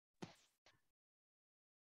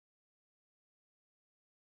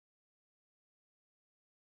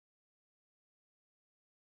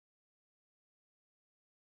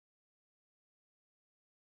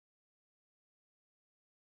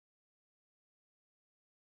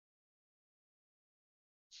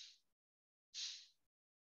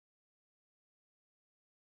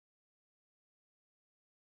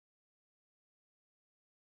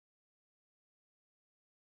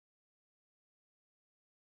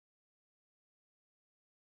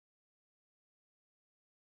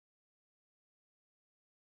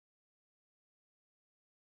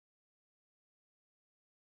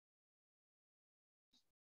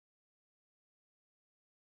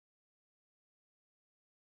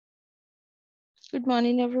Good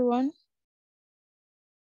morning, everyone.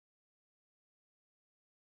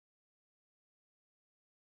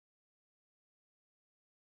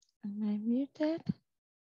 Am I muted?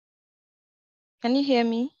 Can you hear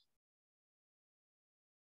me?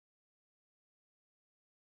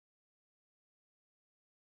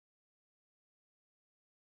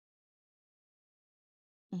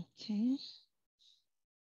 Okay.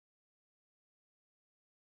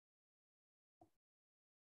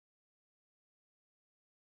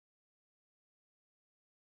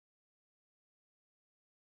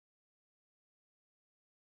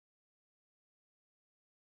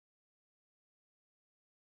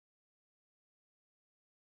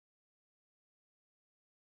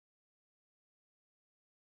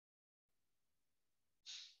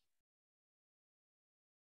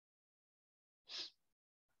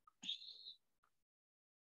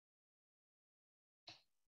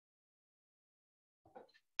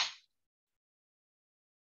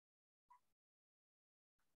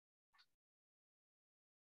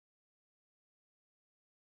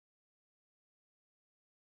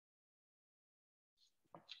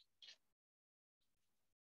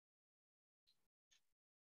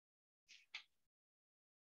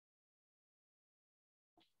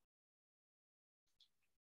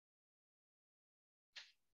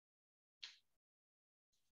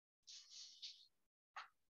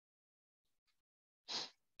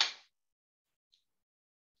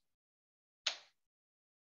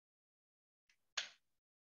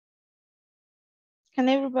 Can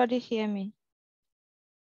everybody hear me?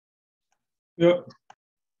 Yeah.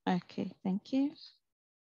 Okay, thank you.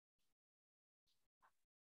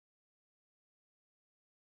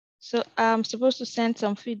 So I'm supposed to send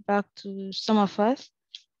some feedback to some of us.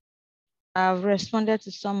 I've responded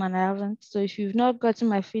to some and I haven't. So if you've not gotten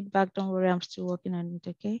my feedback, don't worry, I'm still working on it,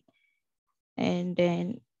 okay? And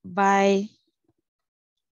then by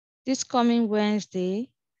this coming Wednesday,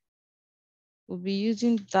 we'll be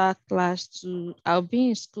using that class I'll be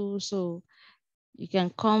in school, so you can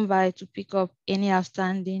come by to pick up any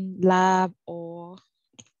outstanding lab or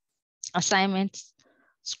assignment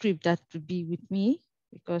script that would be with me,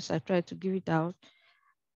 because I try to give it out.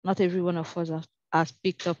 Not every one of us has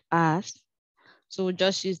picked up ours. So we'll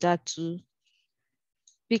just use that to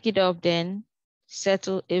pick it up, then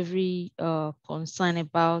settle every concern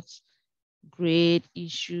about grade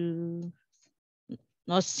issue,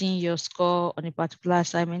 not seeing your score on a particular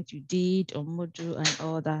assignment you did or module and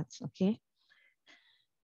all that, okay?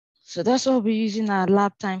 So that's what we'll be using our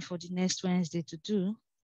lab time for the next Wednesday to do.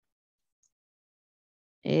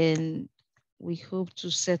 And we hope to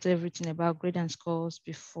settle everything about grade and scores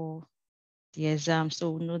before the exam. So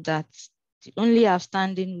we know that the only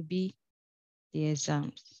outstanding will be the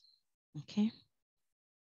exams, okay?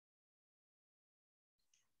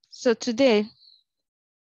 So today,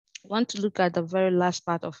 I want to look at the very last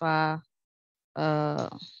part of our,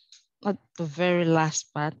 not the very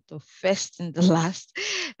last part, the first and the last,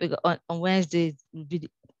 because on Wednesday will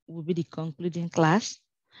be the concluding class.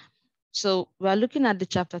 So we're looking at the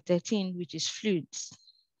chapter 13, which is fluids,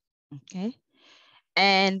 okay?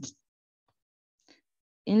 And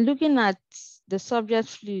in looking at the subject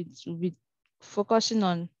fluids, we'll be focusing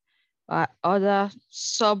on other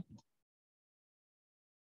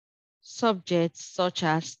subjects such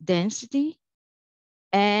as density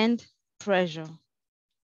and pressure,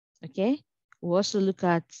 okay? We'll also look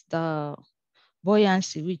at the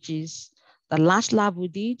buoyancy, which is the last lab we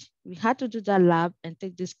did. We had to do that lab and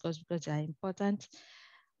take this course because they are important,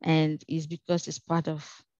 and it's because it's part of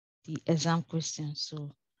the exam question,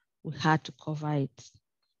 so we had to cover it.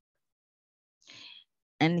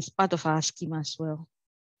 And it's part of our scheme as well.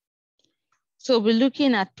 So we're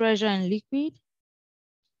looking at pressure in liquid.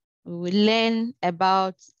 We will learn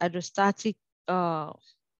about hydrostatic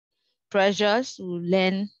pressures. We'll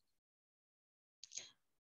learn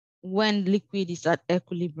when liquid is at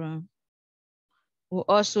equilibrium. We'll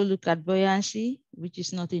also look at buoyancy, which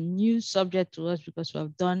is not a new subject to us because we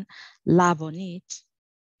have done lab on it.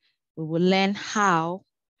 We will learn how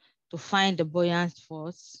to find the buoyant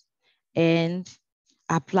force and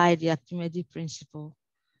apply the Archimedes principle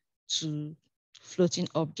to floating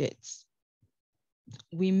objects.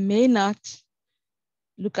 We may not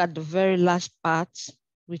look at the very last part,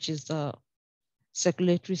 which is the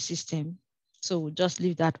circulatory system. So we'll just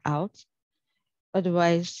leave that out.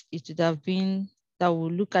 Otherwise, it would have been that we'll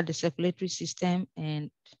look at the circulatory system, and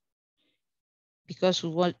because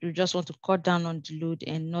we just want to cut down on the load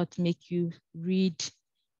and not make you read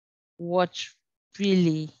what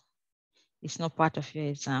really is not part of your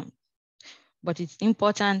exam. But it's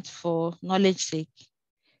important for knowledge sake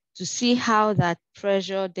to see how that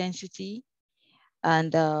pressure, density,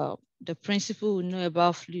 And the principle we know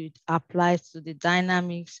about fluid applies to the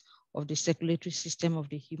dynamics of the circulatory system of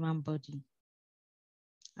the human body.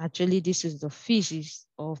 Actually, this is the physics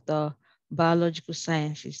of the biological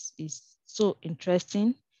sciences. It's so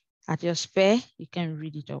interesting. At your spare, you can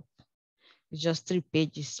read it up. It's just 3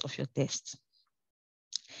 pages of your test.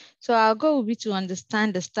 So our goal will be to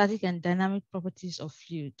understand the static and dynamic properties of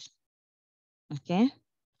fluid. Okay.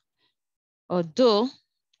 Although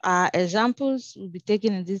our examples will be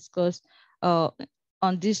taken in this course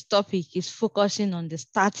on this topic is focusing on the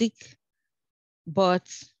static, but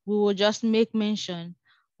we will just make mention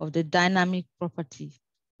of the dynamic property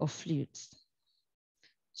of fluids.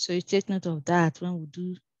 So you take note of that when we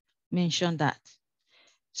do mention that.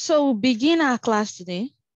 So we'll begin our class today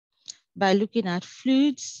by looking at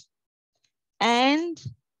fluids and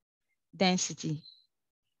density.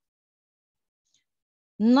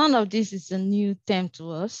 None of this is a new term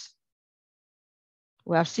to us.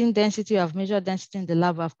 We have seen density, we have measured density in the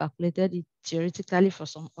lab, we have calculated it theoretically for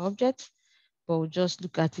some objects, but we'll just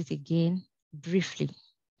look at it again briefly.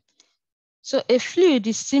 So a fluid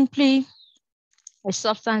is simply a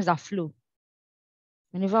substance that flows.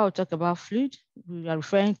 Whenever we talk about fluid, we are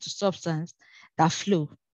referring to substance that flow.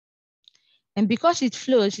 And because it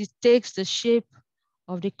flows, it takes the shape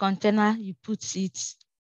of the container you put it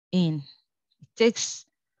in. It takes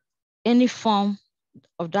any form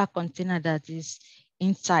of that container that is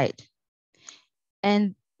inside.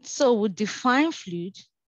 And so we define fluid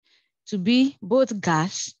to be both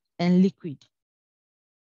gas and liquid.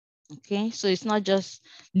 Okay, so it's not just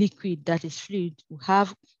liquid that is fluid.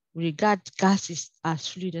 We regard gases as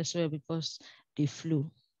fluid as well because they flow.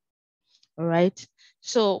 All right.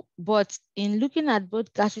 So, but in looking at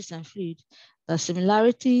both gases and fluid, the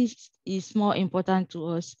similarities is more important to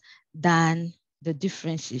us than the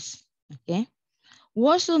differences. Okay. We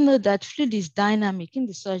also know that fluid is dynamic in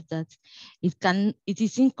the such that it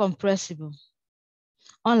is incompressible,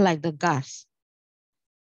 unlike the gas.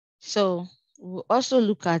 So we'll also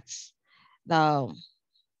look at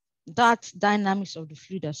that dynamics of the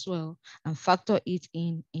fluid as well and factor it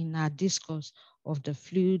in our discourse of the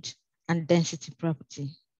fluid and density property.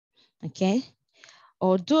 Okay.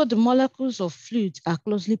 Although the molecules of fluids are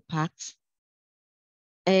closely packed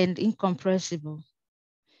and incompressible,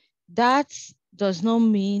 that does not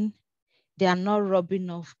mean they are not rubbing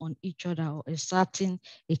off on each other or exerting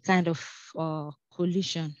a kind of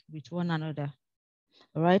collision with one another.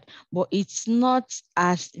 All right. But it's not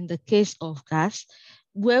as in the case of gas,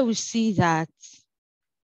 where we see that,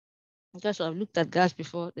 because I've looked at gas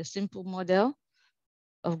before, the simple model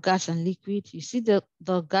of gas and liquid, you see the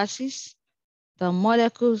gases, the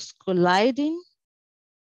molecules colliding,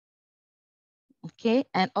 okay,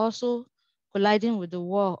 and also colliding with the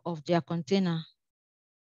wall of their container.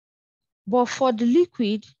 But for the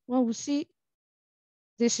liquid, when we see,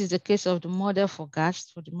 this is the case of the model for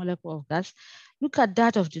gas, for the molecule of gas, look at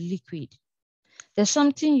that of the liquid. There's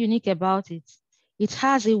something unique about it. It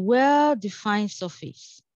has a well-defined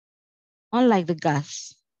surface, unlike the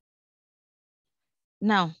gas.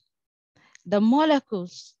 Now, the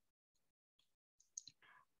molecules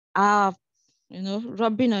are,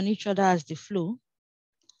 rubbing on each other as they flow,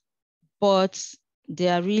 but they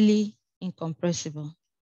are really incompressible.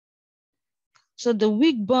 So the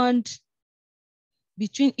weak bond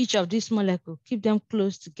between each of these molecules keep them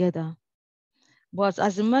close together. But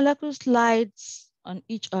as the molecule slides on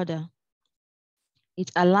each other, it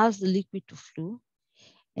allows the liquid to flow,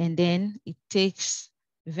 and then it takes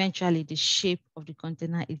eventually the shape of the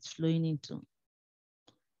container it's flowing into.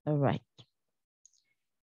 All right.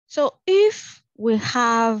 So if we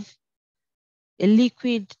have a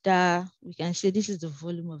liquid that we can say this is the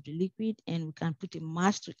volume of the liquid and we can put a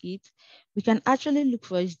mass to it, we can actually look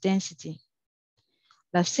for its density.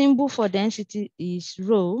 The symbol for density is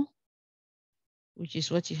rho, which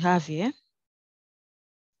is what you have here.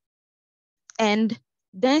 And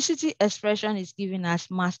density expression is given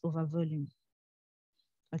as mass over volume.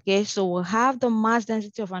 Okay, so we'll have the mass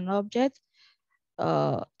density of an object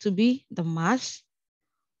to be the mass,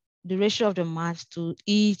 the ratio of the mass to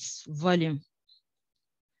its volume.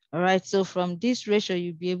 All right, so from this ratio,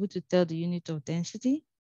 you'll be able to tell the unit of density,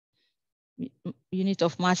 unit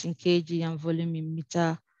of mass in kg and volume in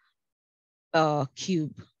meter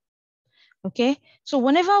cube. Okay, so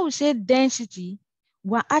whenever we say density,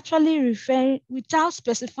 we're actually referring, without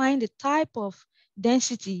specifying the type of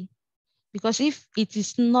density, because if it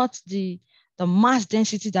is not the mass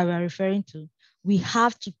density that we're referring to, we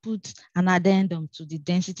have to put an addendum to the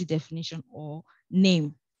density definition or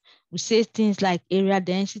name. We say things like area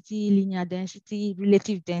density, linear density,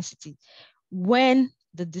 relative density. When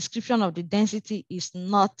the description of the density is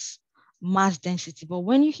not mass density. But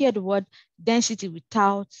when you hear the word density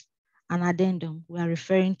without an addendum, we are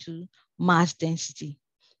referring to mass density.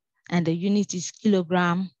 And the unit is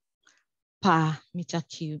kilogram per meter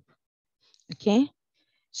cube. Okay.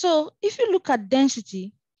 So if you look at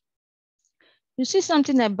density, you see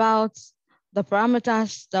something about the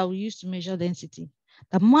parameters that we use to measure density,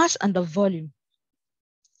 the mass and the volume.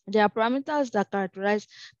 There are parameters that characterize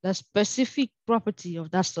the specific property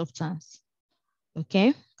of that substance.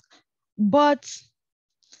 Okay. But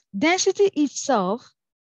density itself,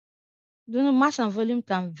 mass and volume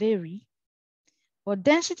can vary, but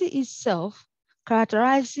density itself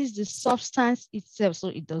characterizes the substance itself, so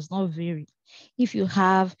it does not vary. If you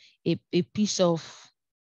have a piece of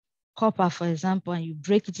copper, for example, and you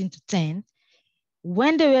break it into 10,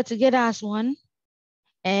 when they were together as one,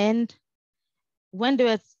 and when they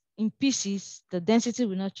were in pieces, the density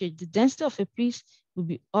will not change. The density of a piece will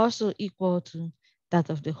be also equal to that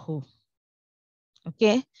of the whole.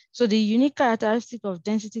 Okay, so the unique characteristic of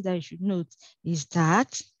density that you should note is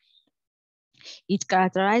that it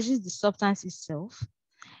characterizes the substance itself,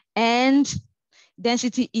 and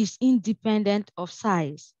density is independent of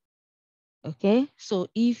size. Okay, so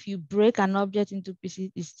if you break an object into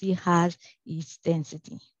pieces, it still has its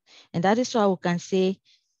density. And that is why we can say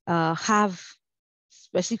have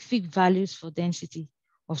specific values for density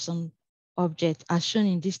of some object as shown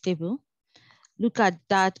in this table. Look at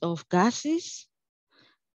that of gases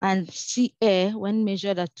and see air when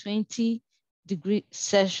measured at 20 degrees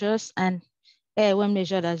Celsius and air when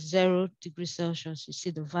measured at 0 degrees Celsius. You see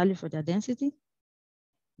the value for their density.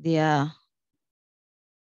 They are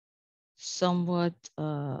somewhat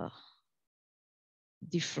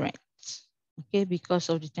different, okay, because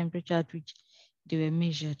of the temperature at which they were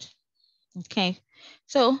measured. Okay,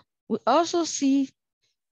 so we also see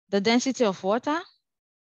the density of water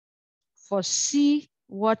for sea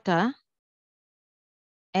water,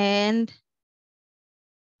 and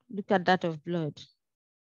look at that of blood.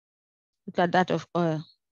 Look at that of oil.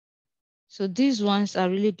 So these ones are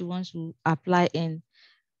really the ones who apply in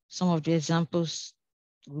some of the examples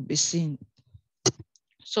will be seen.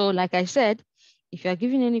 So like I said, if you are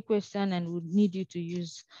given any question and would need you to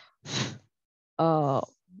use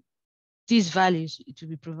these values, it will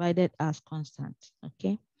be provided as constant,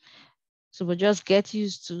 okay? So we'll just get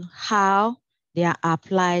used to how they are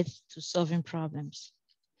applied to solving problems.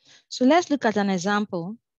 So let's look at an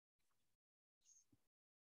example.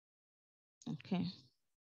 Okay.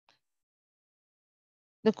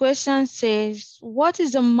 The question says, what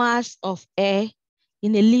is the mass of air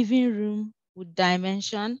in a living room with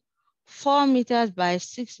dimension 4 meters by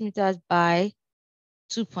 6 meters by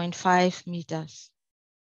 2.5 meters?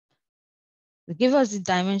 They give us the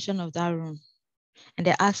dimension of that room, and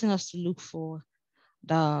they're asking us to look for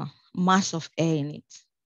the mass of air in it.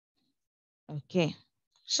 Okay,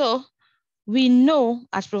 so we know,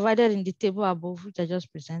 as provided in the table above, which I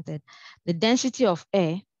just presented, the density of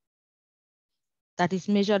air that is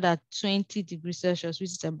measured at 20 degrees Celsius,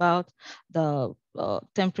 which is about the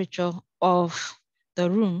temperature of the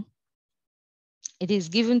room. It is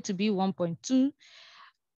given to be 1.2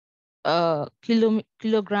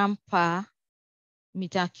 kilogram per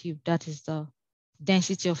meter cube. That is the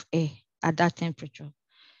density of air at that temperature.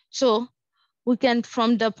 So we can,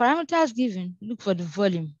 from the parameters given, look for the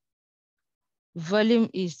volume. Volume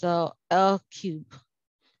is the L cube,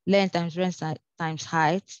 length times breadth times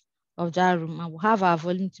height of that room, and we'll have our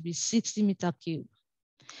volume to be 60 meter cube.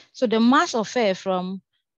 So the mass of air from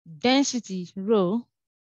density rho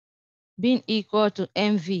being equal to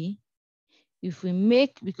mv, if we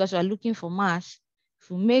make, because we're looking for mass, if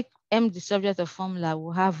we make m the subject of formula,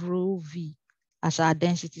 we'll have rho v as our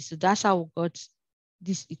density. So that's how we got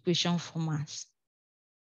this equation for mass.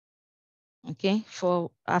 Okay,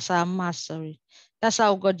 as our mass, sorry. That's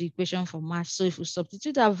how we got the equation for mass. So if we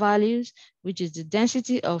substitute our values, which is the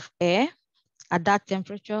density of air at that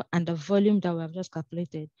temperature and the volume that we have just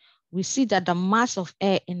calculated, we see that the mass of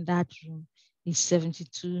air in that room is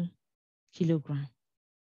 72 kilograms.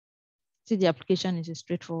 See, the application is a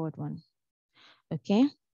straightforward one. Okay,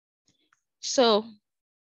 so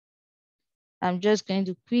I'm just going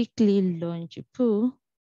to quickly launch a poll.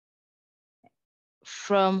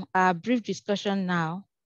 From our brief discussion now,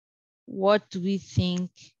 what do we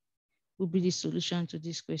think will be the solution to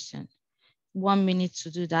this question? 1 minute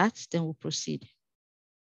to do that, then we'll proceed.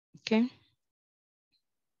 Okay.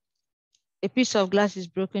 A piece of glass is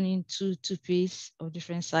broken into two pieces of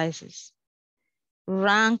different sizes.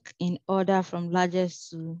 Rank in order from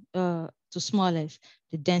largest to smallest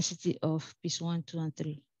the density of piece 1, 2, and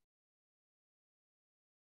 3.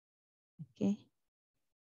 Okay.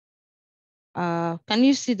 Can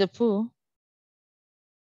you see the pool?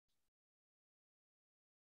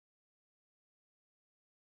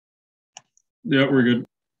 Yeah, we're good.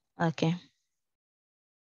 Okay.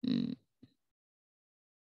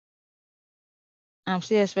 I'm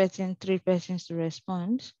still expecting 3 persons to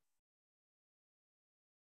respond.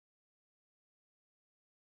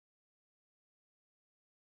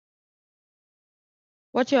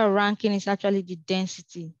 What you are ranking is actually the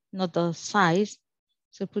density, not the size.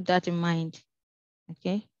 So put that in mind,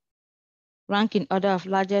 okay? Rank in order of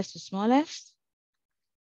largest to smallest.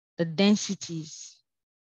 The densities.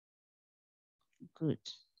 Good.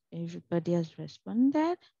 Everybody has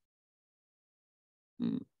responded.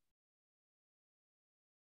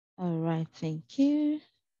 All right, thank you.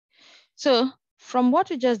 So from what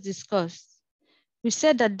we just discussed, we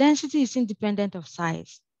said that density is independent of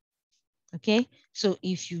size. Okay, so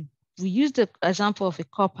if we use the example of a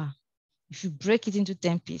copper, if you break it into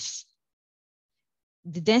 10 pieces,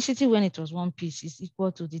 the density when it was 1 piece is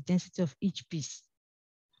equal to the density of each piece.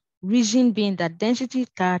 Reason being that density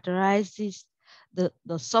characterizes the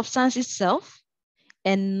substance itself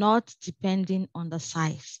and not depending on the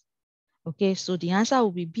size. Okay, so the answer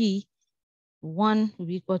will be B. 1 will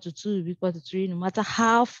be equal to 2 will be equal to 3. No matter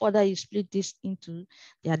how further you split this into,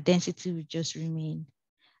 their density will just remain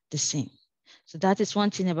the same. So that is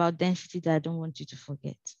one thing about density that I don't want you to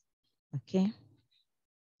forget. Okay.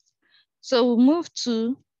 So we'll move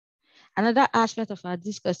to another aspect of our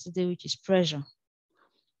discuss today, which is pressure.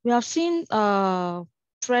 We have seen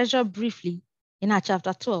pressure briefly in our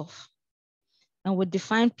chapter 12. And we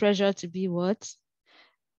define pressure to be what?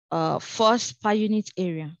 Force per unit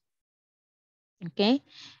area. Okay.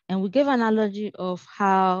 And we gave an analogy of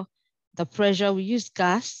how the pressure, we use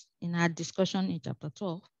gas in our discussion in chapter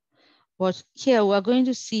 12. But here we're going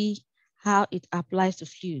to see how it applies to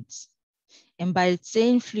fluids. And by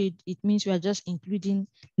saying fluid, it means we are just including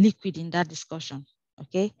liquid in that discussion,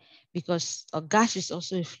 okay? Because a gas is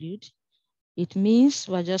also a fluid. It means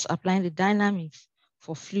we're just applying the dynamics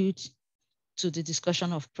for fluid to the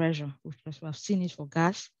discussion of pressure, because we have seen it for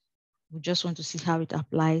gas. We just want to see how it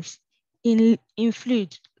applies in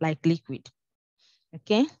fluid like liquid,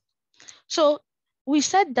 okay? So we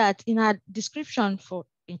said that in our description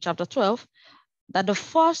in chapter 12, that the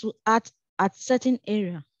force will act at certain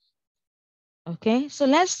area. Okay, so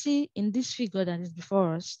let's see in this figure that is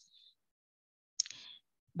before us,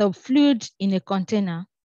 the fluid in a container.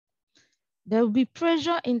 There will be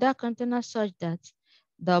pressure in that container such that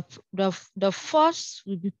the force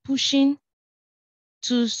will be pushing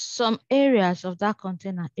to some areas of that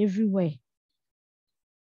container everywhere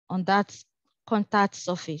on that contact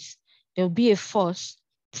surface. There will be a force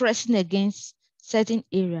pressing against certain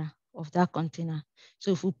area of that container.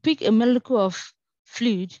 So if we pick a molecule of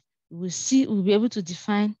fluid, we'll be able to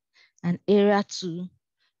define an area to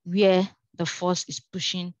where the force is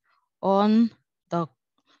pushing on the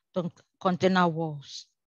container walls.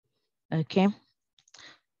 Okay.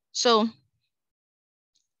 So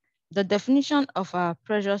the definition of our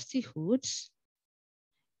pressure still holds,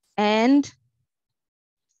 and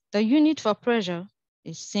the unit for pressure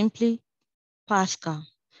is simply Pascal.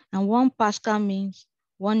 And 1 Pascal means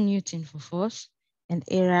 1 Newton for force and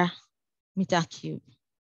area meter cube.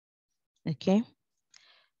 Okay.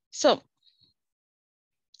 So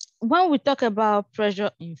when we talk about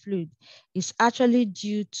pressure in fluid, it's actually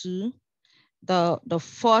due to the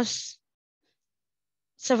force,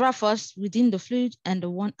 several forces within the fluid and the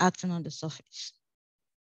one acting on the surface.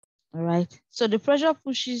 All right. So the pressure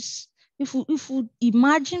pushes, if we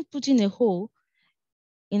imagine putting a hole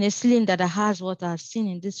in a cylinder that has what I've seen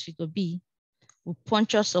in this figure B, we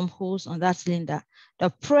puncture some holes on that cylinder.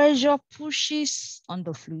 The pressure pushes on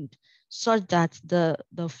the fluid such that the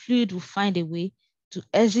fluid will find a way to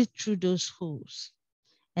exit through those holes.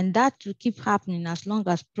 And that will keep happening as long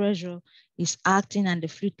as pressure is acting and the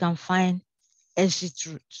fluid can find exit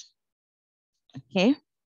route. Okay.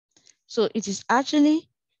 So it is actually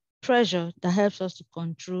pressure that helps us to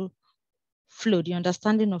control flow, the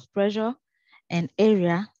understanding of pressure and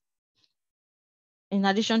area, in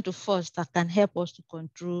addition to force, that can help us to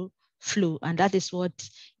control flow. And that is what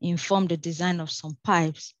informed the design of some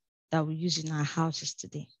pipes that we use in our houses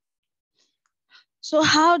today. So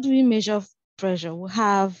how do we measure pressure? We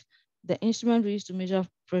have the instrument we use to measure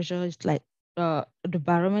pressure is like the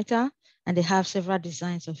barometer, and they have several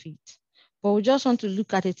designs of it. But we just want to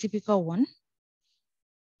look at a typical one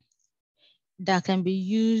that can be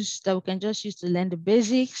used, that we can just use to learn the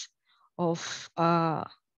basics of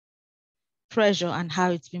pressure and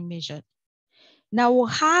how it's been measured. Now we'll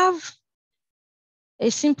have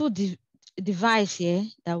a simple device here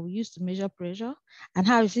that we use to measure pressure. And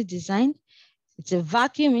how is it designed? It's a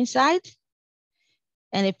vacuum inside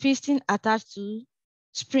and a piston attached to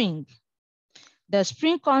spring. The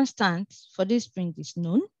spring constant for this spring is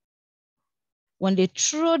known. When they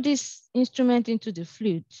throw this instrument into the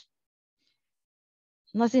fluid,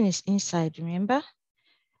 nothing is inside, remember?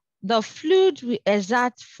 The fluid will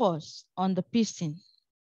exert force on the piston,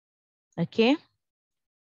 okay?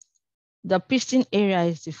 The piston area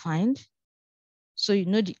is defined. So you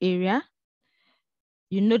know the area,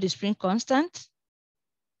 you know the spring constant.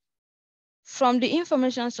 From the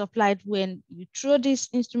information supplied when you throw this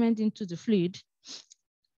instrument into the fluid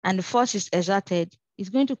and the force is exerted, it's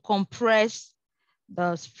going to compress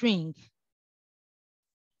the spring.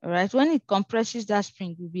 All right, when it compresses that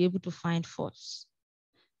spring, you'll be able to find force.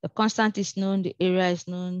 The constant is known, the area is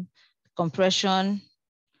known, the compression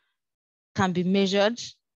can be measured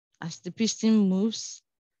as the piston moves.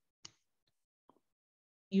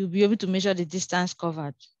 You'll be able to measure the distance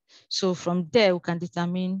covered. So from there, we can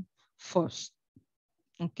determine force,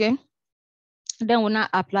 okay? Then we'll now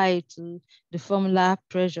apply it to the formula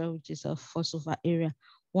pressure, which is a force over area.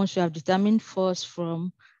 Once we have determined force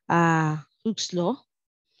from Hooke's law,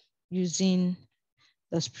 using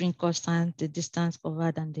the spring constant, the distance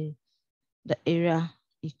covered, and the area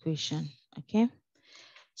equation, okay?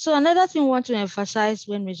 So another thing we want to emphasize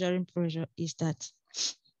when measuring pressure is that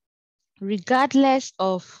regardless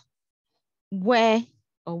of where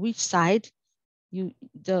or which side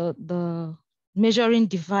the measuring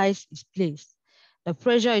device is placed, the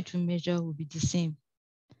pressure it will measure will be the same.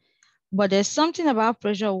 But there's something about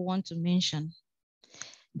pressure we want to mention.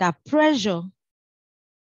 That pressure,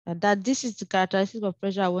 that this is the characteristic of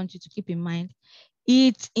pressure I want you to keep in mind.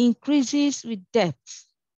 It increases with depth,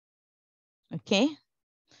 okay?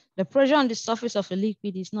 The pressure on the surface of a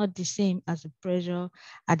liquid is not the same as the pressure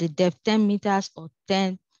at the depth 10 meters or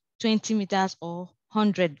 10, 20 meters or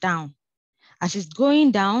 100 down. As it's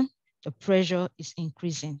going down, the pressure is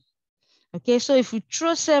increasing. Okay, so if we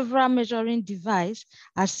throw several measuring devices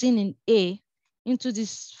as seen in A into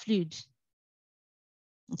this fluid,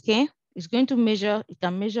 okay, it's going to measure, it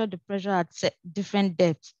can measure the pressure at different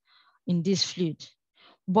depths in this fluid.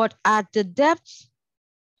 But at the depth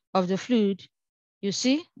of the fluid, you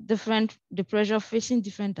see the pressure facing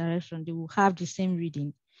different directions, they will have the same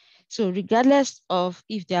reading. So regardless of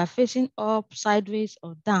if they are facing up, sideways,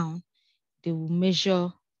 or down, they will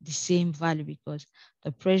measure the same value because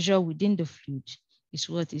the pressure within the fluid is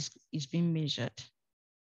what is being measured.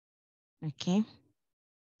 Okay.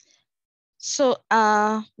 So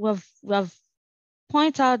we've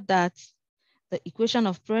pointed out that the equation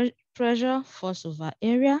of pressure, force over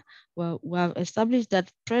area, well, we have established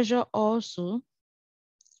that pressure also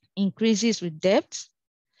increases with depth.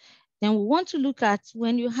 Then we want to look at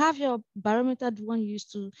when you have your barometer, the one you use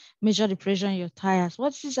to measure the pressure in your tires,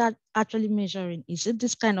 what is that actually measuring? Is it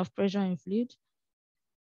this kind of pressure in fluid?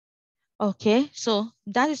 Okay, so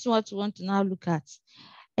that is what we want to now look at.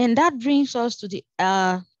 And that brings us to the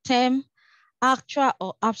term actual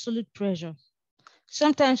or absolute pressure.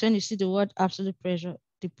 Sometimes when you see the word absolute pressure,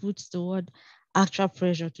 they put the word actual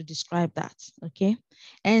pressure to describe that, okay?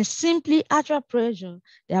 And simply actual pressure,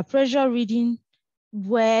 they are pressure reading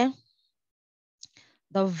where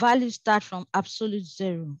the values start from absolute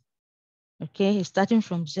zero, okay? It's starting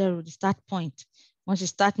from zero, the start point. Once you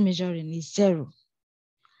start measuring, is zero.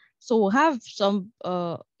 So we'll have some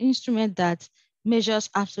instrument that measures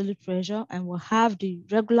absolute pressure, and we'll have the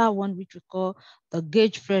regular one, which we call the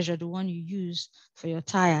gauge pressure, the one you use for your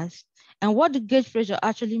tires. And what the gauge pressure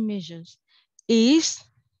actually measures is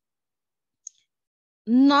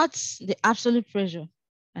not the absolute pressure.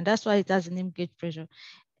 And that's why it has the name gauge pressure.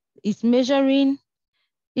 It's measuring,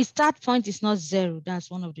 its start point is not zero. That's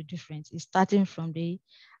one of the differences. It's starting from the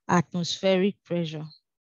atmospheric pressure.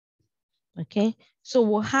 Okay, so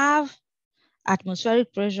we'll have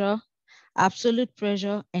atmospheric pressure, absolute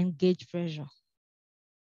pressure, and gauge pressure.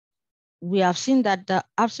 We have seen that the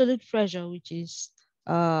absolute pressure, which is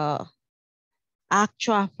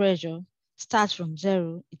actual pressure, starts from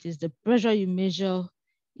zero. It is the pressure you measure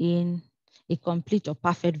in a complete or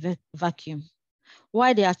perfect vacuum.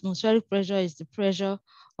 While the atmospheric pressure is the pressure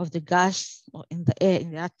of the gas or in the air,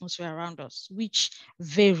 in the atmosphere around us, which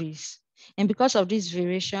varies. And because of this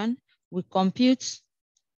variation, we compute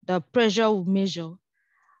the pressure we measure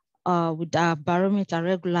with our barometer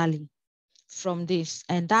regularly from this.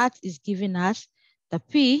 And that is giving us the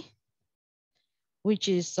P, which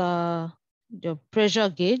is the pressure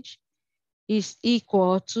gauge, is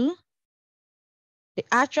equal to the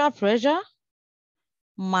actual pressure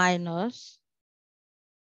minus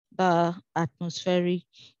the atmospheric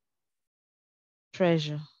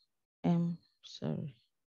pressure.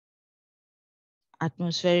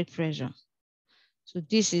 Atmospheric pressure. So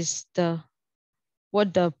this is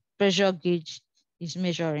what the pressure gauge is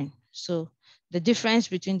measuring. So the difference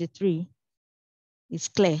between the three is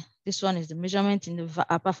clear. This one is the measurement in the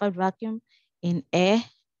perfect vacuum, in air,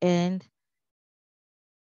 and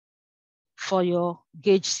for your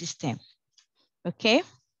gauge system. Okay.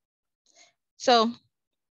 So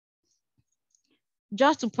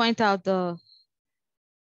just to point out the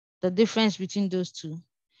difference between those two.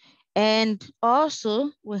 And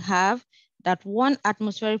also we have that one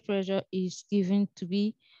atmospheric pressure is given to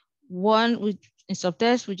be one, with in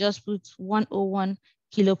subtext we just put 101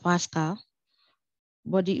 kilopascal,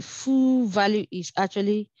 but the full value is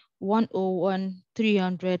actually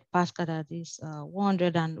 101,300 pascal, that is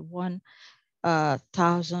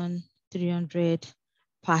 101,300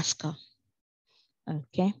 pascal.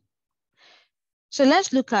 Okay. So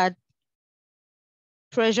let's look at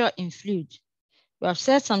pressure in fluid. We have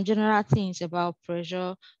said some general things about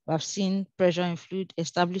pressure. We have seen pressure in fluid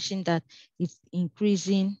establishing that it's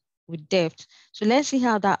increasing with depth. So let's see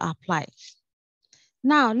how that applies.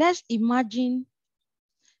 Now let's imagine,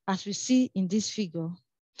 as we see in this figure,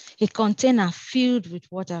 a container filled with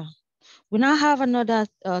water. We now have another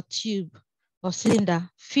tube or cylinder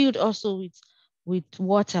filled also with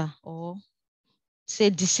water, or say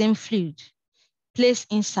the same fluid, placed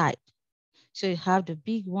inside. So you have the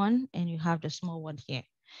big one and you have the small one here.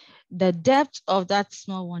 The depth of that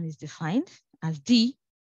small one is defined as D.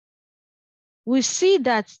 We see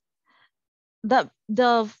that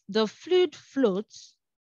the fluid floats,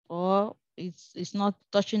 or it's not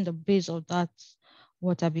touching the base of that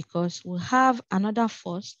water, because we have another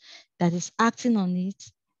force that is acting on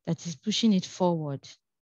it, that is pushing it forward.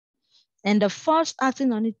 And the force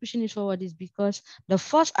acting on it, pushing it forward, is because the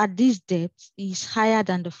force at this depth is higher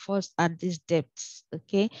than the force at this depth.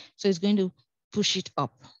 Okay, so it's going to push it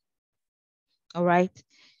up. All right.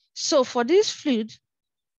 So for this fluid,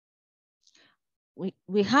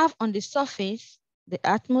 we have on the surface, the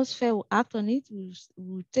atmosphere will act on it.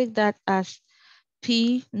 We'll take that as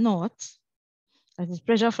P naught, that is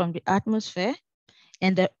pressure from the atmosphere,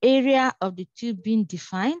 and the area of the tube being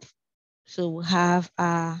defined. So we'll have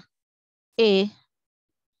A,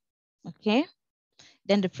 okay?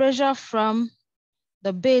 Then the pressure from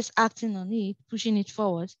the base acting on it, pushing it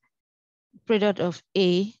forward, product of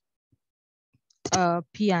A,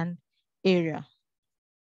 P, and area,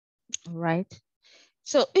 all right?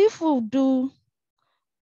 So if we do,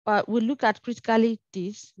 we look at critically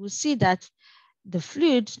this, we'll see that the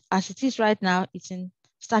fluid, as it is right now, it's in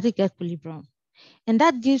static equilibrium. And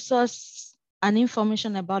that gives us an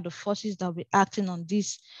information about the forces that will be acting on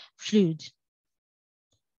this fluid,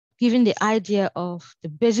 giving the idea of the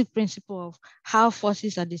basic principle of how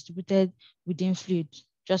forces are distributed within fluid,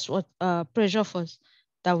 just what pressure force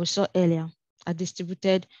that we saw earlier are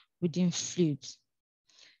distributed within fluids.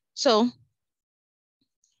 So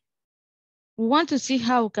we want to see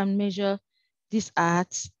how we can measure this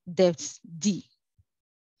at depth D.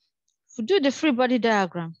 If we do the free body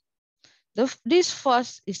diagram, this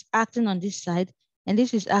force is acting on this side and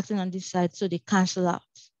this is acting on this side, so they cancel out.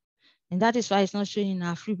 And that is why it's not showing in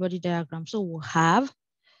our free body diagram. So we'll have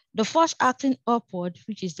the force acting upward,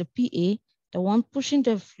 which is the PA, the one pushing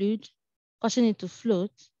the fluid, causing it to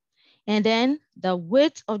float, and then the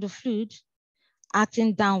weight of the fluid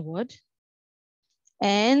acting downward,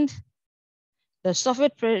 and the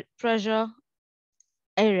surface pressure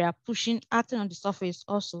area acting on the surface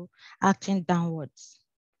also acting downwards.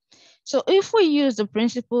 So if we use the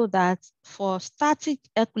principle that for static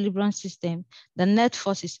equilibrium system, the net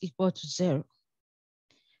force is equal to 0.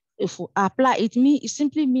 If we apply it, it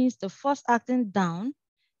simply means the force acting down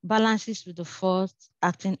balances with the force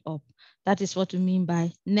acting up. That is what we mean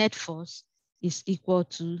by net force is equal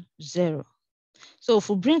to 0. So if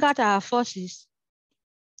we bring out our forces,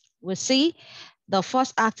 we see the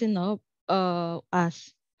force acting up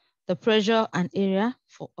as the pressure and area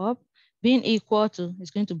for up being equal to,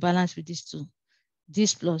 is going to balance with these two,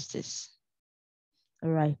 this plus this.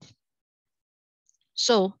 All right.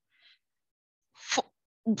 So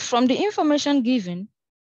from the information given,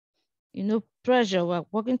 pressure, we're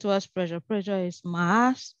working towards pressure. Pressure is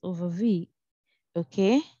mass over V,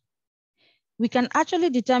 okay? We can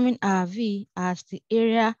actually determine our V as the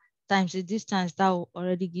area times the distance. That will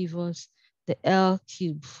already give us the L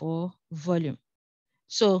cube for volume.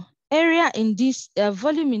 So area in this,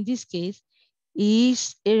 volume in this case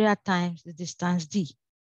is area times the distance D.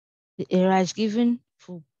 The area is given,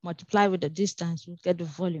 for multiply with the distance, we'll get the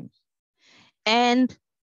volume. And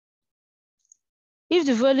if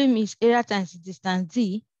the volume is area times the distance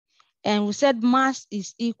D, and we said mass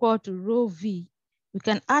is equal to rho V, we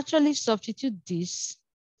can actually substitute this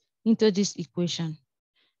into this equation.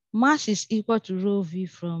 Mass is equal to rho V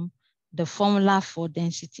from the formula for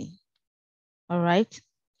density. All right.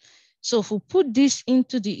 So if we put this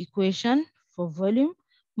into the equation for volume,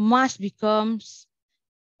 mass becomes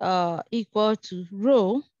equal to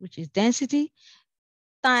rho, which is density,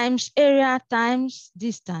 times area times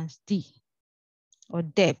distance, D, or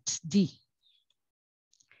depth, D.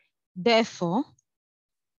 Therefore,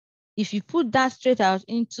 if you put that straight out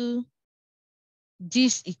into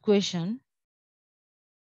this equation,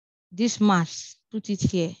 this mass, put it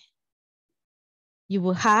here, you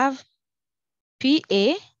will have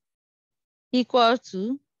PA equal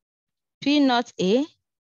to P naught A.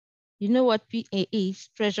 You know what PA is,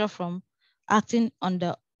 pressure from acting on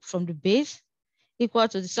from the base, equal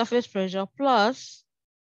to the surface pressure plus,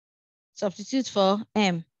 substitute for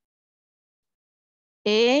M,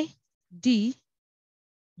 A, D,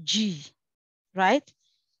 G, right?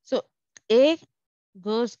 So A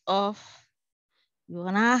goes off. You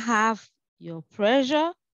will now have your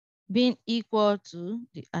pressure being equal to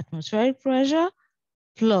the atmospheric pressure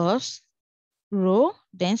plus rho,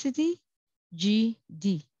 density,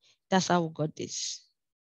 GD. That's how we got this.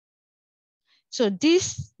 So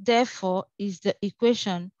this, therefore, is the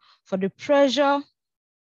equation for the pressure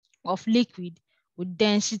of liquid with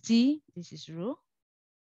density, this is rho,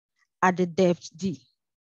 at the depth D.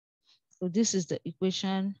 So this is the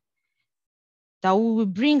equation that we will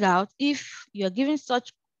bring out if you're given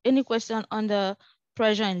such any question on the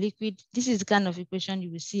pressure in liquid. This is the kind of equation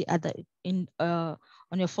you will see at the on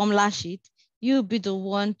your formula sheet. You'll be the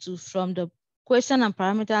one to, from the question and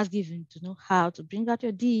parameters given, to know how to bring out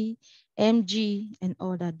your D, mg, and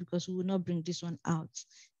all that, because we will not bring this one out.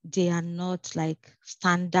 They are not like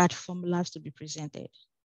standard formulas to be presented.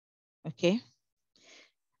 Okay,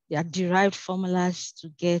 they are derived formulas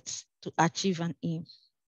to achieve an aim.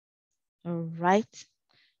 All right,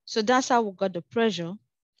 so that's how we got the pressure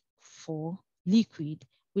for liquid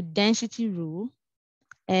with density rho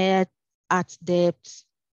at depth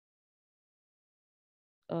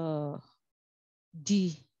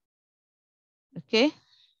D. Okay,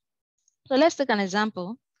 so let's take an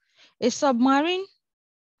example. A submarine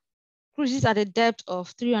cruises at a depth of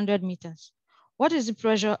 300 meters. What is the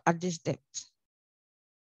pressure at this depth?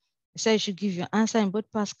 So you should give your answer in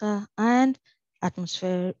both Pascal and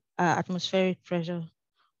atmospheric pressure,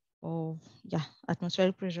 or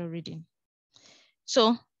atmospheric pressure reading.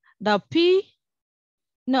 So the P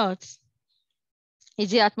naught is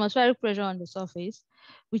the atmospheric pressure on the surface,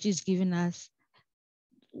 which is given as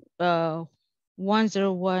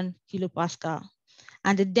 101 kilopascal.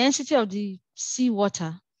 And the density of the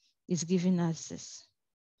seawater is given as this.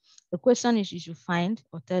 The question is, you should find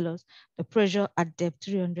or tell us the pressure at depth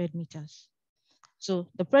 300 meters. So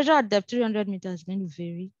the pressure at depth 300 meters is going to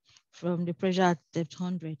vary from the pressure at depth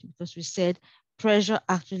 100, because we said pressure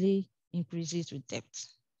actually increases with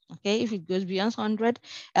depth. Okay, if it goes beyond 100,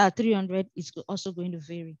 300 is also going to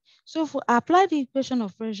vary. So if we apply the equation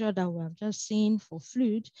of pressure that we have just seen for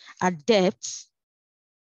fluid at depth,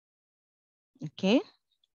 okay,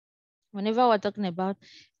 whenever we're talking about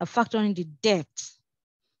a factor in the depth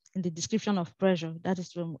in the description of pressure, that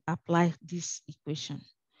is when we apply this equation.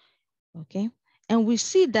 Okay, and we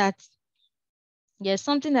see that there's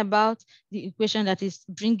something about the equation that is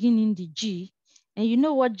bringing in the G, and you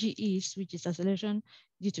know what G is, which is acceleration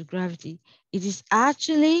due to gravity. It is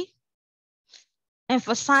actually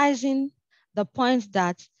emphasizing the point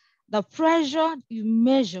that the pressure you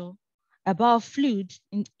measure about fluid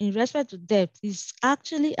in respect to depth is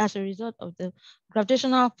actually as a result of the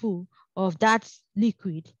gravitational pull of that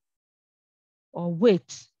liquid, or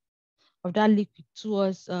weight of that liquid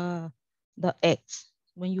towards the earth.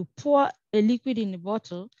 When you pour a liquid in a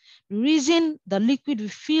bottle, the reason the liquid will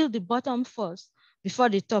fill the bottom first before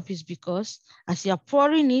the top is because as you are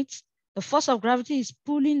pouring it, the force of gravity is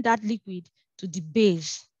pulling that liquid to the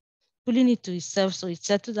base, pulling it to itself, so it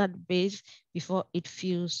settles at the base before it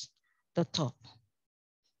fills the top.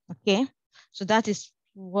 Okay, so that is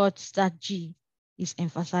what that G is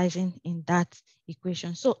emphasizing in that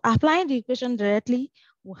equation. So applying the equation directly,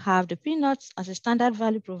 we'll have the P naught as a standard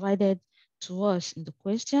value provided to us in the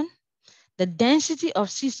question. The density of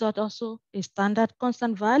sea salt also a standard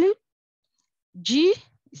constant value. G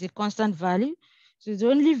is a constant value. So the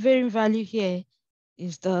only varying value here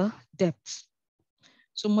is the depth.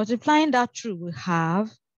 So multiplying that through, we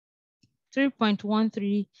have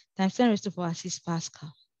 3.13 times 10 raised to the power 6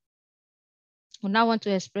 Pascal. We now want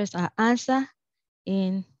to express our answer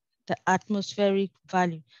in the atmospheric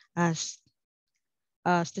value as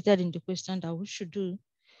stated in the question that we should do.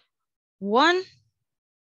 1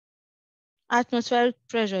 atmospheric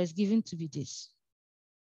pressure is given to be this.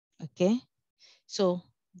 Okay, so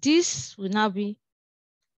this will now be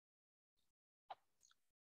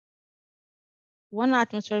 1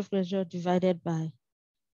 atmospheric pressure divided by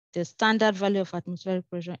the standard value of atmospheric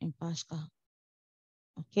pressure in Pascal.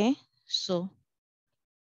 Okay, so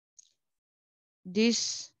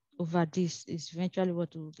this over this is eventually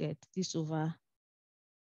what we'll get, this over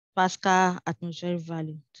Pascal atmospheric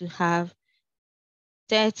value, to have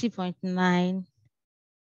 30.9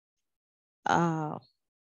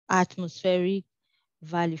 atmospheric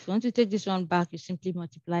value. If you want to take this one back, you simply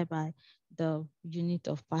multiply by the unit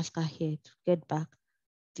of Pascal here to get back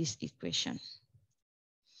this equation.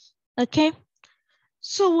 Okay,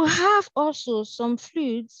 so we have also some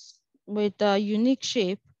fluids with a unique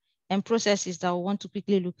shape and processes that we want to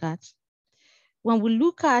quickly look at. When we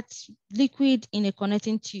look at liquid in a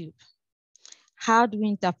connecting tube, how do we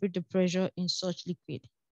interpret the pressure in such liquid?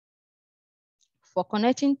 For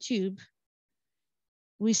connecting tube,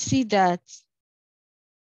 we see that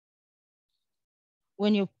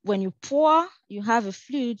when you pour, you have a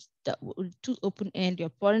fluid that with 2 open ends. You're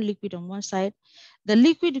pouring liquid on one side. The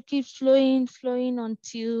liquid keeps flowing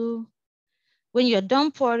until when you're done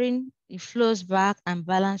pouring, it flows back and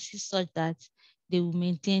balances such that they will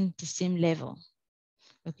maintain the same level.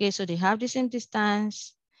 Okay, so they have the same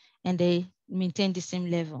distance and they maintain the same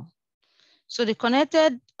level. So the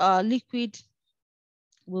connected liquid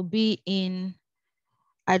will be in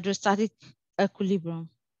hydrostatic equilibrium.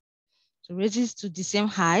 So raises to the same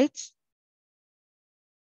height.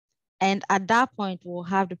 And at that point, we'll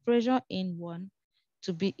have the pressure in one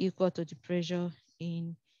to be equal to the pressure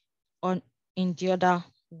in the other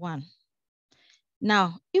one.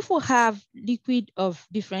 Now, if we have liquid of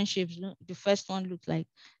different shapes, the first one looks like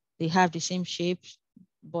they have the same shape,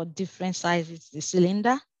 but different sizes, the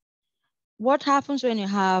cylinder. What happens when you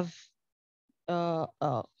have a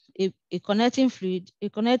connecting fluid, a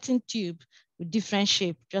connecting tube with different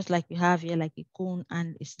shape, just like we have here, like a cone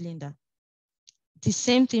and a cylinder? The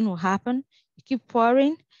same thing will happen. You keep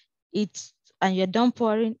pouring it, and you're done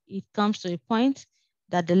pouring, it comes to a point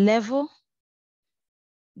that the level,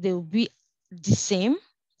 they will be the same.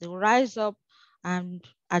 They will rise up and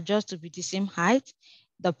adjust to be the same height.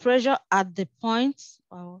 The pressure at the point,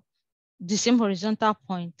 or the same horizontal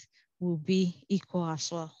point, will be equal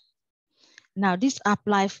as well. Now, this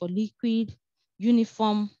applies for liquid,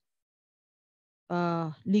 uniform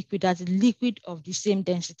liquid, that's liquid of the same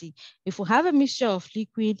density. If we have a mixture of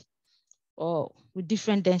liquid or with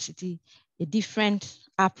different density, a different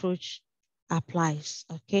approach applies.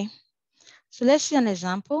 Okay, so let's see an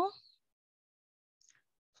example.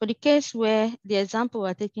 For the case where the example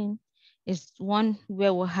we're taking is one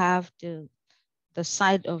where we have the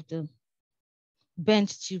side of the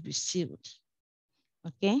bent tube is sealed.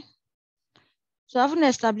 Okay, so having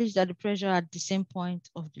established that the pressure at the same point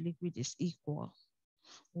of the liquid is equal,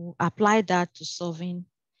 we'll apply that to solving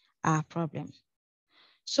our problem.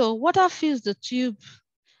 So water fills the tube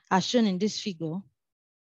as shown in this figure.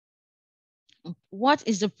 What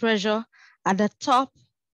is the pressure at the top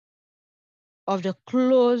of the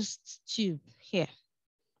closed tube here?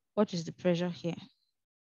 What is the pressure here?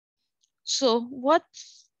 So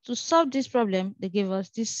to solve this problem, they gave us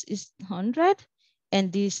this is 100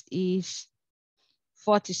 and this is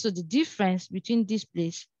 40. So the difference between this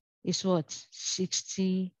place is what?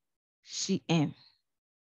 60 cm.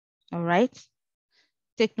 All right.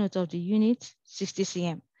 Take note of the unit, 60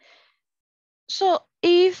 cm. So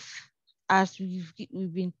if, as we've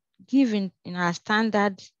been given in our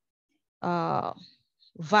standard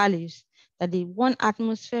values, that the 1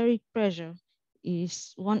 atmospheric pressure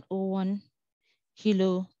is 101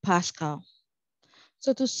 kilopascal.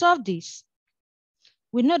 So to solve this,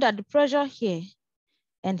 we know that the pressure here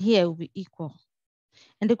and here will be equal.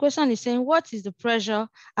 And the question is saying, what is the pressure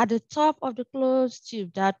at the top of the closed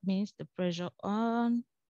tube? That means the pressure on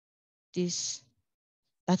this,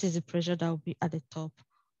 that is the pressure that will be at the top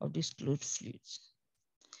of this closed fluid.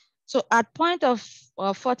 So at point of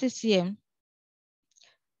 40 cm,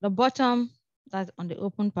 the bottom, that's on the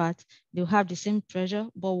open part, they'll have the same pressure,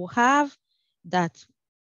 but we'll have that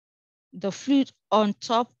the fluid on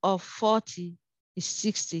top of 40 is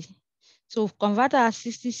 60. So if we convert our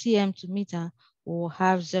 60 cm to meter, we'll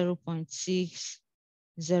have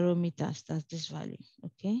 0.60 meters. That's this value,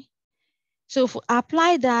 okay? So if we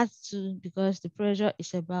apply that to, because the pressure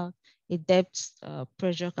is about a depth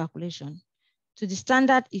pressure calculation, to the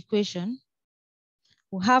standard equation,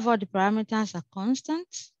 we have all the parameters are constant.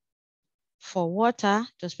 For water,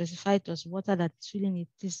 to specify it as water that's filling it,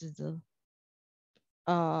 this is the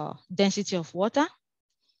density of water.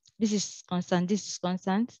 This is constant, this is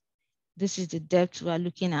constant. This is the depth we are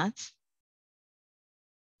looking at.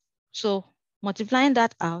 So multiplying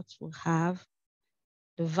that out, we'll have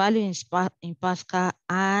the value in Pascal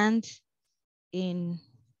and in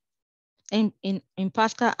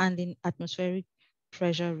Pascal and in atmospheric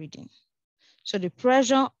pressure reading. So the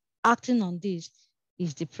pressure acting on this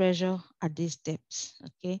is the pressure at this depth,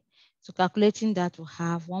 okay? So calculating that, we'll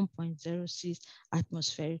have 1.06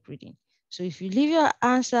 atmospheric reading. So if you leave your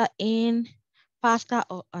answer in Pascal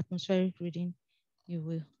or atmospheric reading, you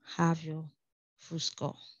will have your full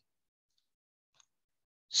score.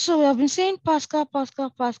 So we have been saying Pascal. Let's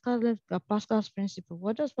look at Pascal's principle.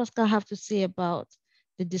 What does Pascal have to say about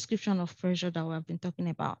the description of pressure that we have been talking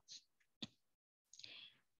about?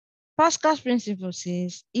 Pascal's principle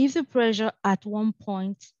says if the pressure at one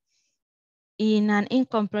point in an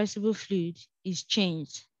incompressible fluid is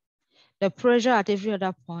changed, the pressure at every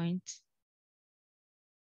other point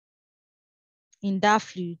in that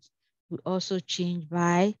fluid will also change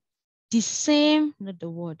by the same, not the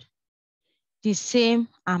word, the same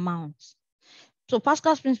amount. So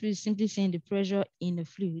Pascal's principle is simply saying the pressure in the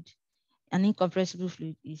fluid, an incompressible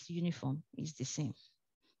fluid, is uniform, is the same,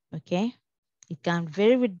 okay? It can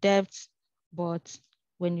vary with depth, but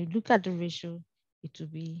when you look at the ratio, it will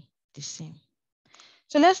be the same.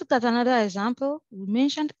 So let's look at another example. We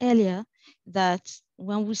mentioned earlier that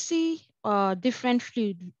when we see different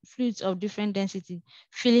fluids of different density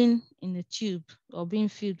filling in a tube or being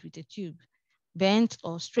filled with a tube, bent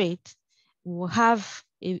or straight, we will have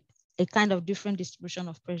a kind of different distribution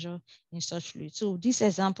of pressure in such fluids. So this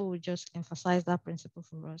example will just emphasize that principle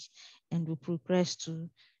for us, and we'll progress to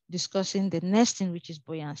discussing the next thing, which is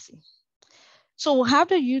buoyancy. So we'll have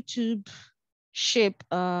the U-tube shape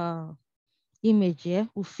image here.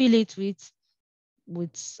 We'll fill it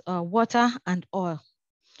with water and oil.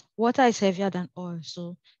 Water is heavier than oil,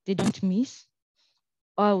 so they don't mix.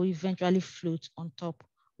 Oil will eventually float on top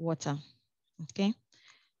water, okay?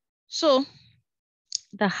 So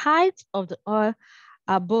the height of the oil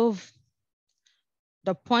above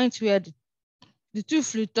the point where the two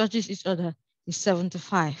fluids touches each other is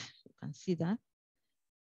 75. You can see that.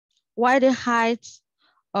 While the height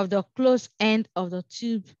of the closed end of the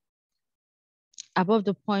tube above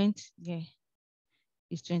the point here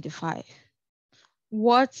is 25.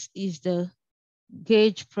 What is the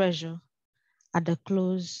gauge pressure at the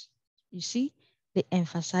close? You see, they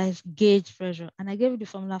emphasize gauge pressure. And I gave you the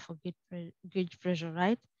formula for gauge pressure,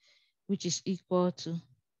 right? Which is equal to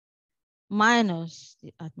minus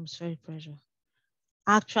the atmospheric pressure.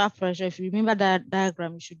 Actual pressure, if you remember that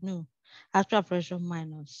diagram, you should know. Actual pressure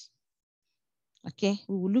minus. Okay,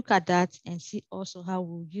 we will look at that and see also how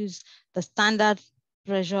we'll use the standard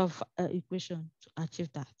pressure of equation to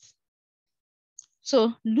achieve that.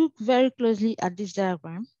 So look very closely at this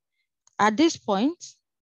diagram. At this point,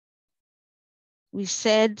 we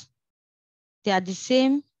said they are the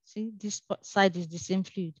same. See, this side is the same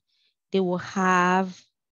fluid. They will have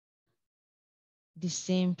the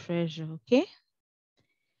same pressure, okay?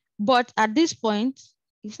 But at this point,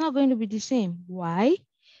 it's not going to be the same. Why?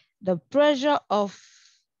 The pressure of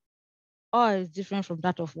oil is different from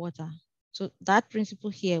that of water. So that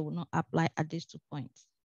principle here will not apply at these 2 points.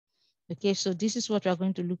 Okay, so this is what we're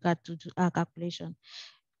going to look at to do our calculation.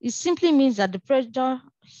 It simply means that the pressure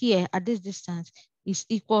here at this distance is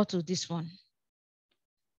equal to this one.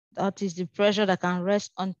 That is the pressure that can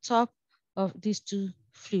rest on top of these two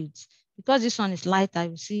fluids. Because this one is lighter,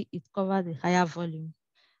 you see it covers a higher volume.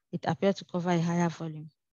 It appears to cover a higher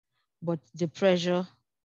volume, but the pressure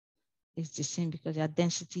is the same because their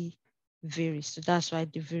density varies. So that's why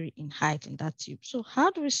they vary in height in that tube. So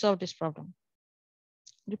how do we solve this problem?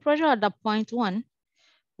 The pressure at the point 1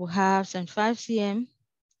 will have 75 cm,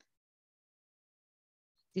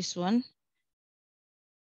 this one,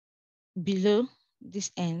 below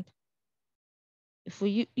this end. If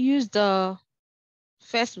we use the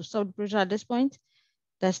first, we solve the pressure at this point,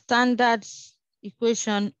 the standard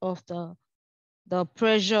equation of the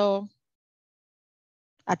pressure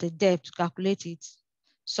at a depth to calculate it,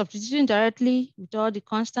 substituting directly with all the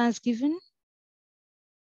constants given,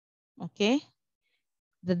 okay?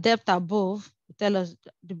 The depth above will tell us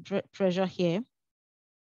the pressure here.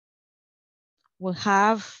 We'll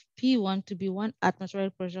have P1 to be 1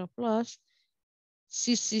 atmospheric pressure plus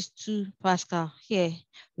 662 Pascal here.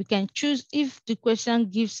 We can choose if the question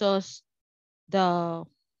gives us the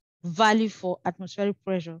value for atmospheric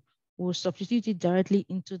pressure, we'll substitute it directly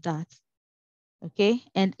into that. Okay,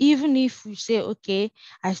 and even if we say, okay,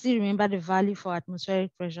 I still remember the value for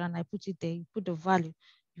atmospheric pressure and I put it there, you put the value,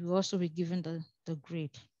 you will also be given the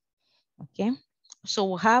grade. Okay, so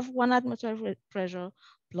we'll have 1 atmospheric pressure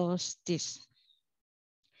plus this.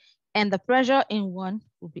 And the pressure in 1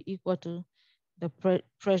 will be equal to the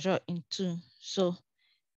pressure in 2. So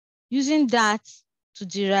using that to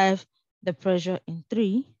derive the pressure in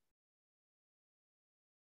 3,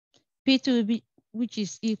 P2 will be, which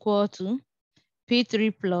is equal to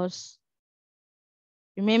P3 plus,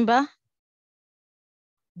 remember,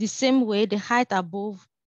 the same way the height above,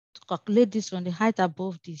 to calculate this one, the height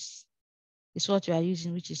above this is what we are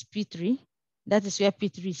using, which is P3. That is where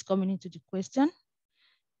P3 is coming into the question,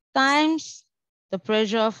 times the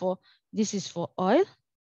pressure for, this is for oil.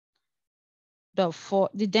 For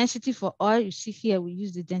the density for oil, you see here, we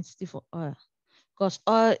use the density for oil because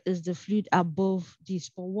oil is the fluid above this.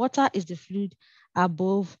 For water is the fluid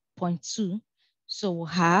above 0.2. So we'll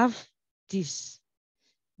have this.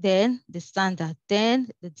 Then the standard, then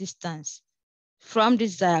the distance from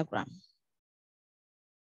this diagram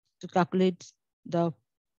to calculate the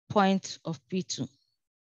point of P2.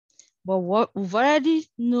 But what we've already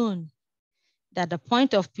known that the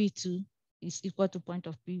point of P2 is equal to point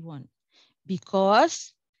of P1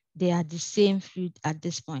 because they are the same fluid at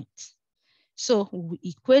this point. So we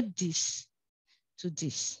equate this to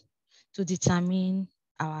determine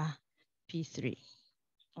our P3.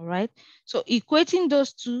 All right. So equating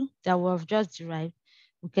those two that we have just derived,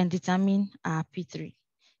 we can determine our P3.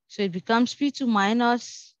 So it becomes P2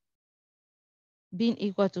 minus being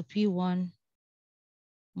equal to P1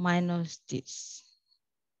 minus this.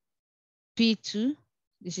 P2,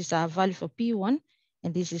 this is our value for P1,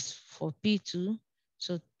 and this is for P2.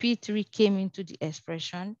 So P3 came into the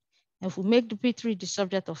expression. And if we make the P3 the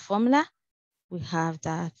subject of formula, we have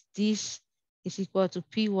that this is equal to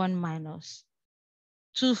P1 minus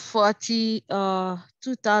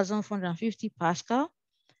 2,450 Pascal.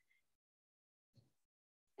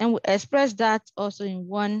 And we express that also in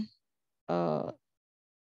 1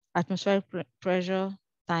 atmospheric pressure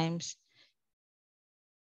times.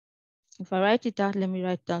 If I write it out, let me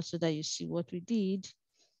write it out so that you see what we did.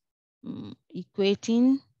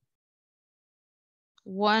 Equating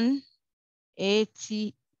 1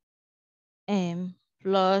 ATM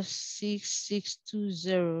plus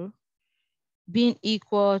 6620 being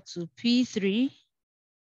equal to P3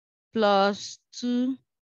 plus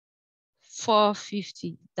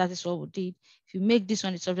 2,450. That is what we did. If you make this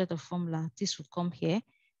one the subject of formula, this will come here.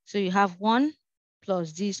 So you have 1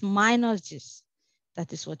 plus this minus this.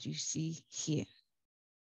 That is what you see here.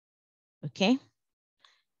 Okay.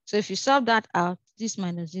 So if you solve that out, this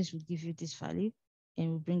minus this will give you this value, and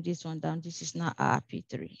we'll bring this one down. This is now our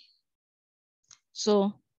P3.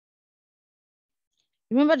 So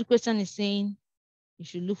remember the question is saying you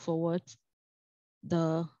should look for what?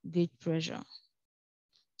 The gauge pressure.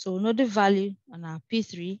 So we'll know the value on our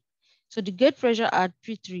P3. So the gauge pressure at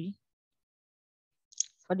P3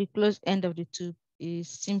 for the closed end of the tube is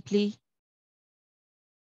simply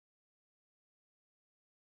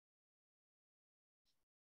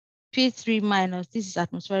P3 minus, this is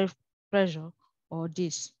atmospheric pressure, or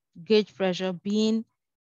this gauge pressure being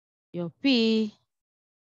your P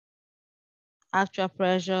actual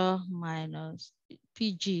pressure minus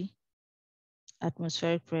PG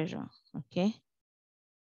atmospheric pressure. Okay.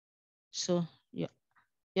 So your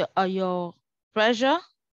pressure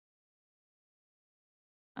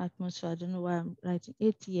atmosphere, I don't know why I'm writing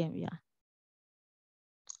ATM, yeah,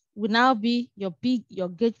 will now be your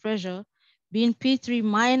gauge pressure being P3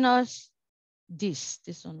 minus this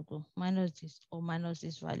one will go minus this or minus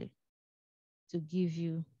this value to give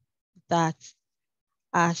you that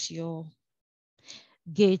as your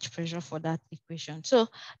gauge pressure for that equation. So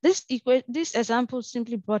this example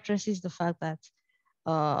simply buttresses the fact that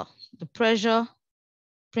the pressure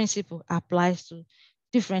principle applies to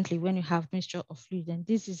differently when you have mixture of fluid. And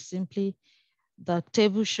this is simply the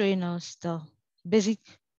table showing us the basic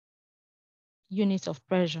units of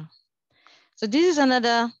pressure. So this is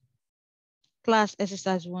another class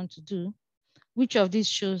exercise we want to do. Which of these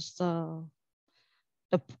shows the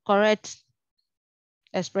correct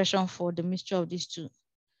expression for the mixture of these two?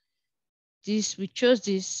 We chose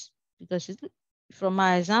this because from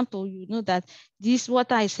our example, you know that this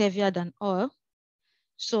water is heavier than oil.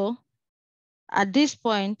 So at this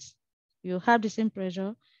point, you have the same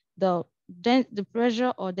pressure. The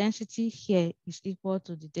pressure or density here is equal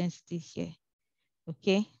to the density here.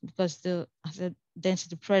 Okay, because the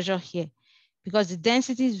density pressure here, because the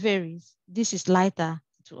densities varies. This is lighter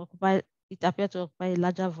it appears to occupy a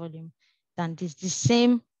larger volume than this. The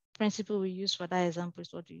same principle we use for that example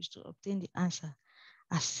is what we use to obtain the answer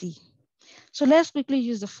as C. So let's quickly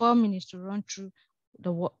use the 4 minutes to run through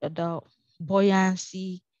the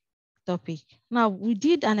buoyancy topic. Now, we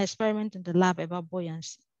did an experiment in the lab about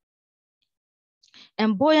buoyancy.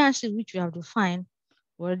 And buoyancy, which we have defined,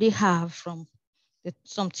 we already have from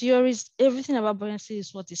some theories. Everything about buoyancy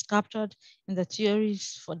is what is captured in the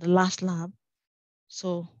theories for the last lab.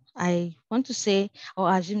 So I want to say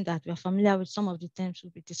or assume that we are familiar with some of the terms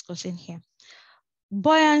we'll be discussing here.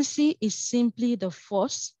 Buoyancy is simply the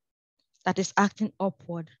force that is acting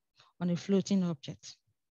upward on a floating object.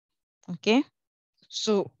 Okay,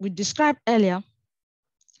 so we described earlier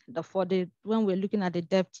when we're looking at the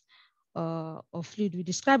depth of fluid, we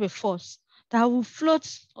describe a force that will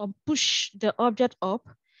float or push the object up,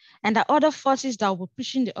 and the other forces that will be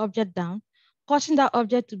pushing the object down, causing that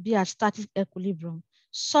object to be at static equilibrium,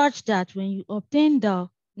 such that when you obtain the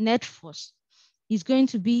net force, it's going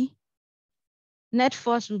to be, net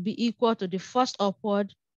force will be equal to the force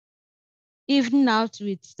upward, evening out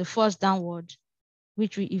with the force downward,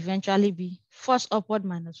 which will eventually be force upward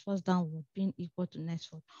minus force downward being equal to net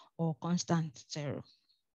force or constant 0,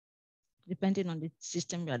 depending on the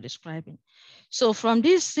system we are describing. So from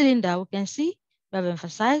this cylinder, we can see we have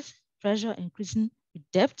emphasized pressure increasing with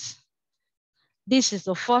depth. This is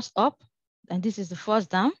the force up, and this is the force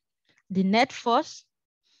down. The net force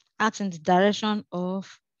acts in the direction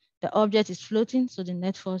of the object is floating, so the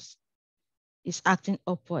net force is acting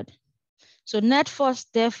upward. So net force,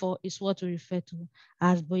 therefore, is what we refer to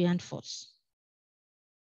as buoyant force.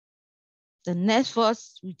 The net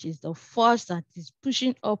force, which is the force that is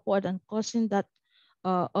pushing upward and causing that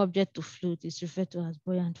object to float, is referred to as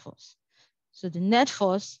buoyant force. So the net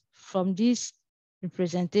force from this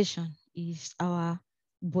representation is our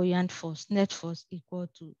buoyant force. Net force equal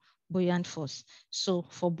to buoyant force. So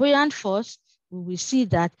for buoyant force, we will see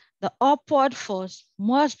that the upward force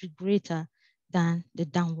must be greater than the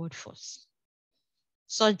downward force,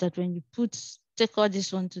 such that when you take all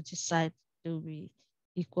this one to the side, they will be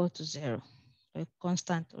equal to 0, a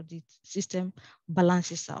constant, or the system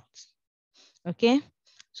balances out. Okay,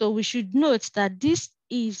 so we should note that this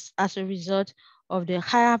is as a result of the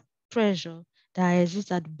higher pressure that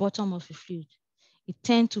exists at the bottom of a fluid. It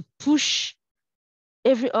tends to push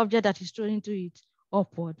every object that is thrown into it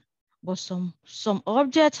upward, but some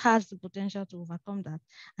object has the potential to overcome that,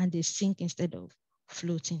 and they sink instead of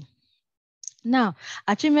floating. Now,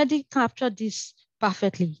 Archimedes captured this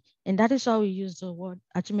perfectly, and that is how we use the word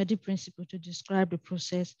Archimedes principle to describe the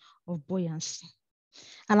process of buoyancy.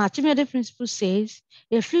 And Archimedes principle says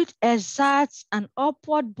a fluid exerts an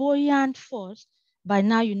upward buoyant force. By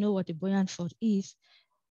now, you know what a buoyant force is.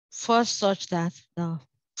 Force such that the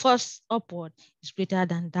force upward is greater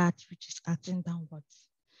than that which is acting downwards.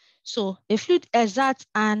 So a fluid exerts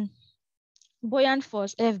an buoyant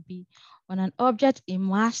force FB on an object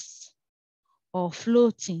immersed or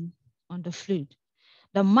floating on the fluid.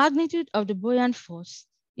 The magnitude of the buoyant force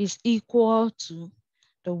is equal to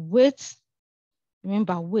the weight.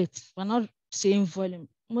 Remember, weight. We're not saying volume.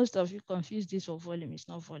 Most of you confuse this for volume. It's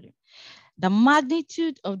not volume. The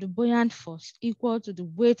magnitude of the buoyant force equal to the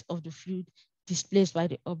weight of the fluid displaced by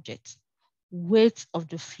the object. Weight of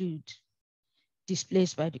the fluid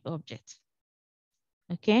displaced by the object.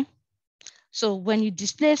 Okay? So when you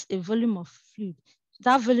displace a volume of fluid,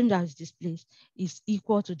 that volume that is displaced is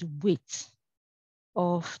equal to the weight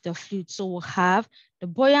of the fluid. So we'll have the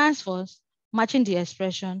buoyant force matching the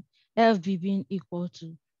expression FB being equal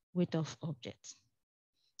to weight of object.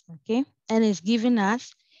 Okay, and it's giving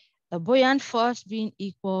us the buoyant force being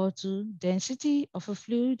equal to density of a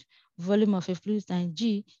fluid, volume of a fluid, and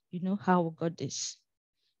G. You know how we got this.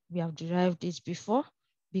 We have derived this before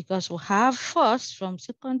because we have force from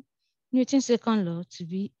Newton's second law to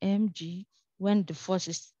be mg when the force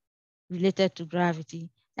is related to gravity.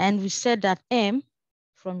 And we said that m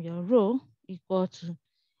from your rho equal to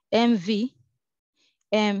mv,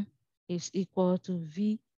 m is equal to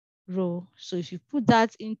v rho. So if you put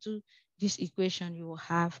that into this equation, you will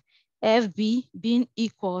have FB being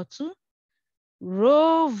equal to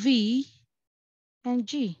rho v and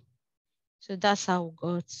g. So that's how we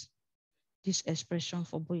got this expression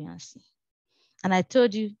for buoyancy. And I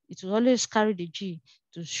told you it will always carry the g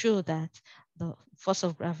to show that the force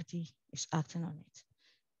of gravity is acting on it.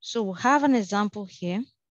 So we'll have an example here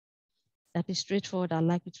that is straightforward I'd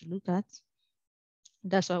like you to look at.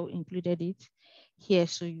 That's why we included it here,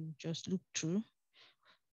 so you just look through.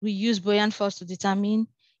 We use buoyant force to determine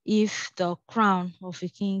if the crown of a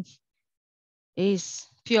king is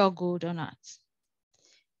pure gold or not.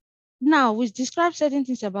 Now, we describe certain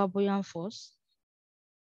things about buoyant force.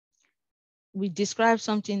 We describe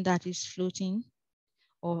something that is floating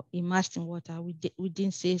or immersed in water. We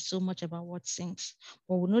didn't say so much about what sinks,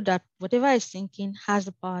 but we know that whatever is sinking has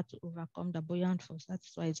the power to overcome the buoyant force.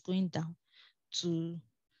 That's why it's going down to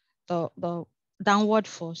the downward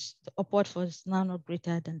force. The upward force is now not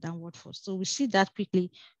greater than downward force. So we see that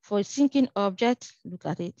quickly. For a sinking object, look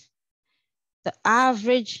at it. The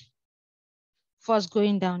average force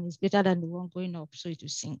going down is greater than the one going up, so it will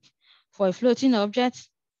sink. For a floating object,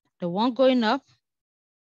 the one going up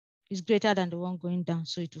is greater than the one going down,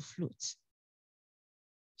 so it will float.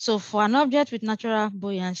 So for an object with natural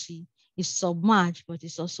buoyancy, it's submerged, but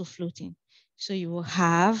it's also floating. So you will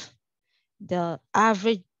have the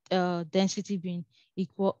average density being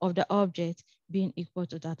equal of the object being equal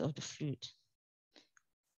to that of the fluid.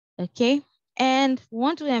 Okay, and we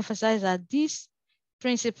want to emphasize that this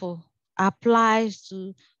principle applies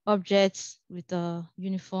to objects with a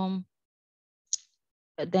uniform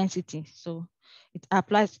density. So it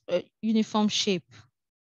applies a uniform shape.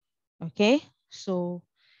 Okay, so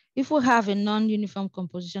if we have a non-uniform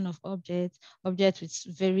composition of objects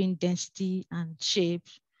with varying density and shape,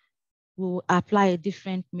 we will apply a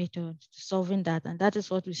different method to solving that. And that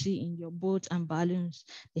is what we see in your boats and balloons.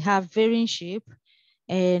 They have varying shape,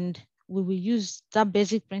 and we will use that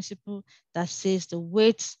basic principle that says the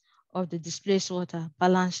weight of the displaced water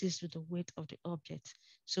balances with the weight of the object.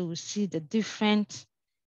 So we see the different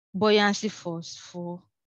buoyancy force for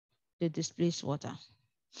the displaced water.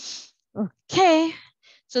 Okay,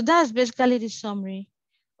 so that's basically the summary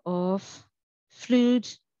of fluid,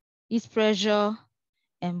 its pressure,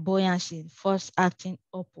 and buoyancy, force acting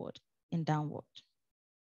upward and downward.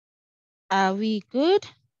 Are we good?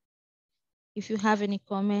 If you have any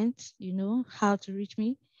comments, you know how to reach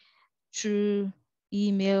me through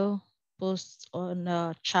email, post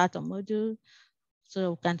on chat or module,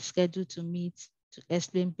 so we can schedule to meet to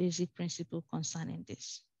explain basic principle concerning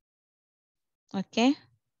this. Okay.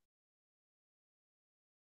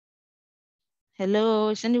 Hello,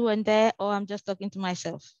 is anyone there, or I'm just talking to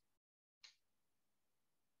myself?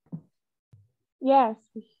 Yes,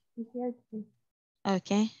 we hear you.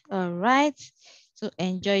 Okay, all right. So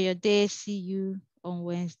enjoy your day. See you on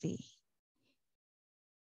Wednesday.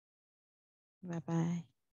 Bye-bye.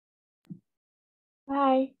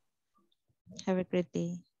 Bye. Have a great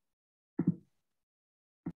day.